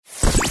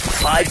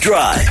5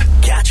 Drive.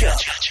 Catch up.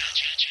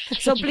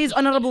 So please,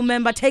 honourable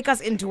member, take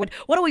us into it.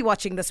 What are we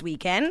watching this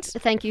weekend?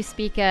 Thank you,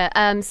 Speaker.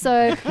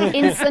 So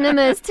in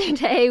cinemas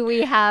today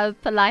we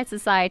have Polite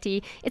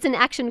Society. It's an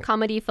action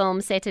comedy film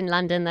set in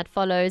London that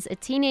follows a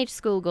teenage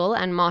schoolgirl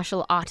and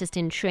martial artist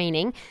in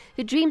training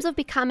who dreams of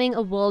becoming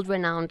a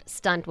world-renowned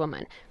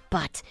stuntwoman.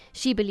 But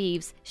she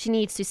believes she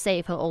needs to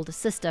save her older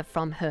sister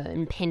from her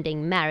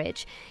impending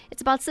marriage.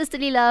 It's about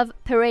sisterly love,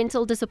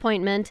 parental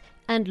disappointment,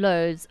 and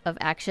loads of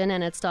action,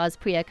 and it stars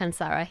Priya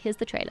Kansara. Here's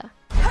the trailer.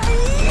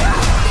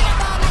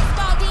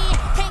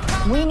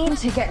 We need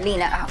to get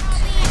Lena out.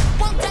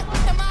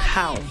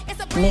 How?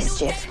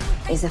 Mischief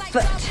is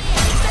afoot.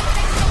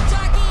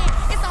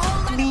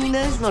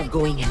 Lena's not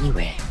going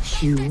anywhere.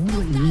 You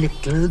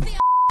little...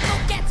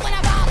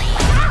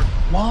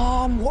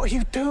 Mom, what are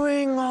you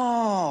doing?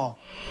 Oh.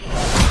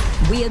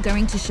 We are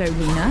going to show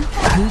Lena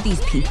who these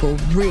people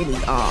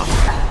really are.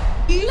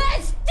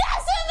 Let's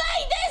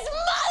decimate this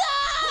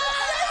mother!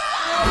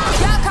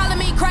 Y'all calling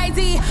me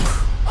crazy.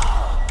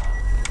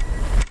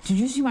 Did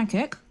you see my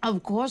kick?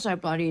 Of course I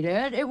bloody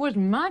did. It was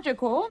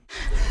magical.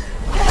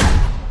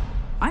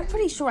 I'm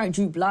pretty sure I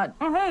drew blood.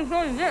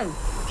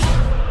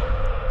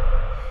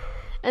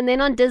 And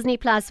then on Disney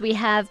Plus, we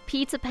have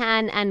Peter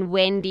Pan and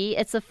Wendy.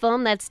 It's a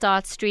film that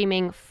starts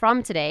streaming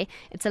from today.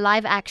 It's a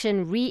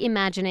live-action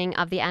reimagining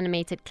of the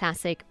animated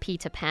classic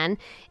Peter Pan.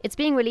 It's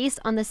being released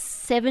on the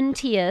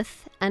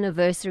 70th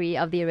anniversary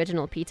of the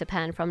original Peter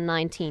Pan from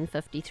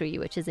 1953,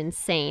 which is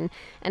insane.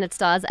 And it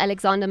stars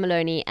Alexander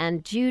Maloney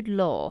and Jude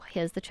Law.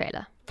 Here's the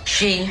trailer.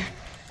 She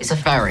is a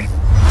fairy.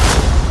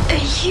 Are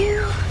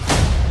you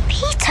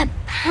Peter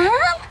Pan?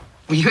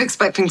 Were you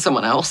expecting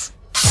someone else?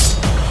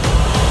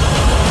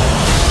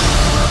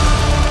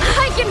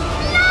 I can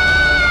fly!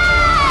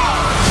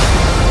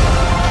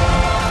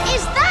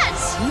 Is that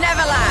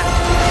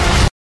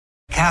Neverland!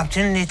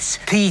 Captain, it's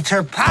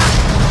Peter Pan.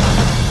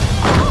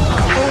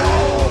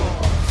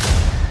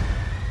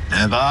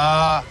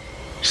 Never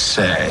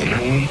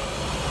say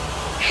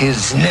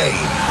his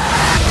name.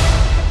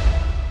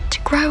 To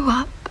grow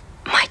up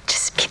might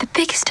just be the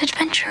biggest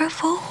adventure of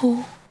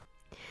all.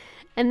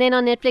 And then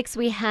on Netflix,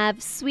 we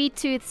have Sweet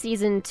Tooth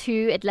Season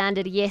 2. It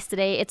landed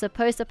yesterday. It's a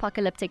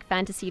post-apocalyptic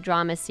fantasy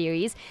drama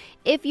series.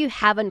 If you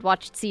haven't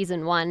watched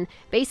Season 1,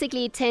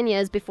 basically 10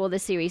 years before the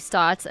series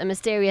starts, a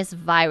mysterious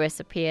virus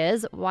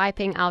appears,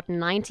 wiping out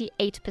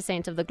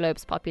 98% of the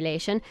globe's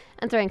population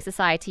and throwing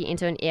society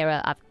into an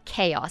era of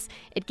chaos.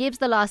 It gives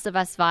The Last of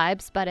Us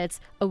vibes, but it's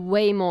a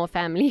way more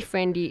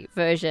family-friendly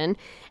version.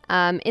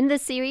 In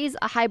this series,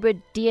 a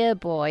hybrid deer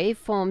boy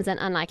forms an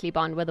unlikely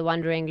bond with a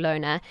wandering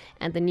loner,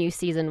 and the new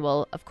season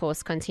will, of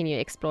course, continue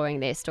exploring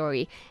their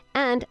story.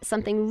 And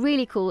something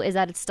really cool is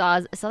that it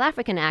stars a South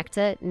African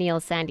actor, Neil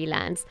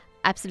Sandilands.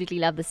 Absolutely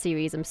love the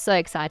series. I'm so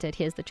excited.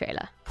 Here's the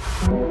trailer.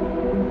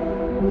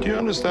 Do you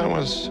understand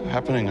what's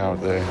happening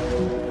out there?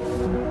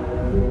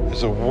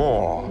 It's a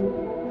war.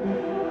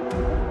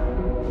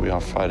 We are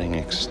fighting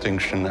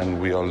extinction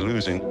and we are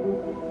losing.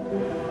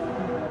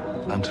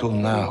 Until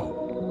now.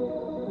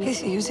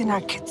 He's using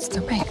our kids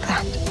to make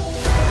that.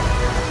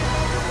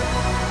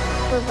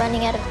 We're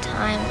running out of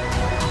time.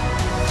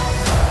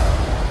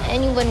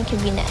 Anyone can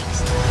be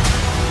next.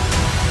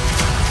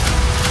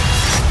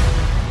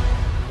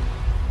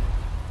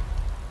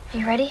 Are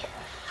you ready?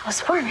 I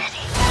was born ready.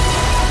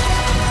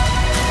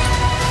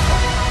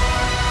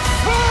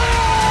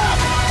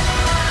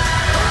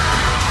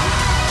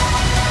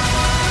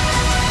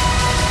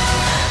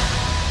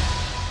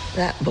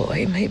 That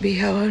boy may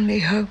be our only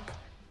hope.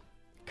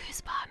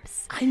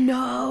 Goosebumps. I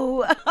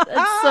know.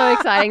 That's so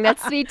exciting.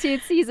 That's Sweet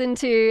Tooth Season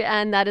 2,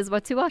 and that is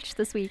what to watch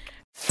this week.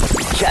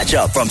 Catch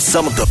up from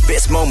some of the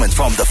best moments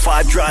from the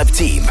 5 Drive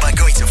team by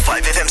going to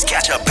 5FM's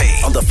catch-up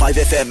page on the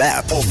 5FM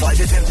app or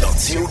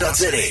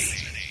 5FM.co.za.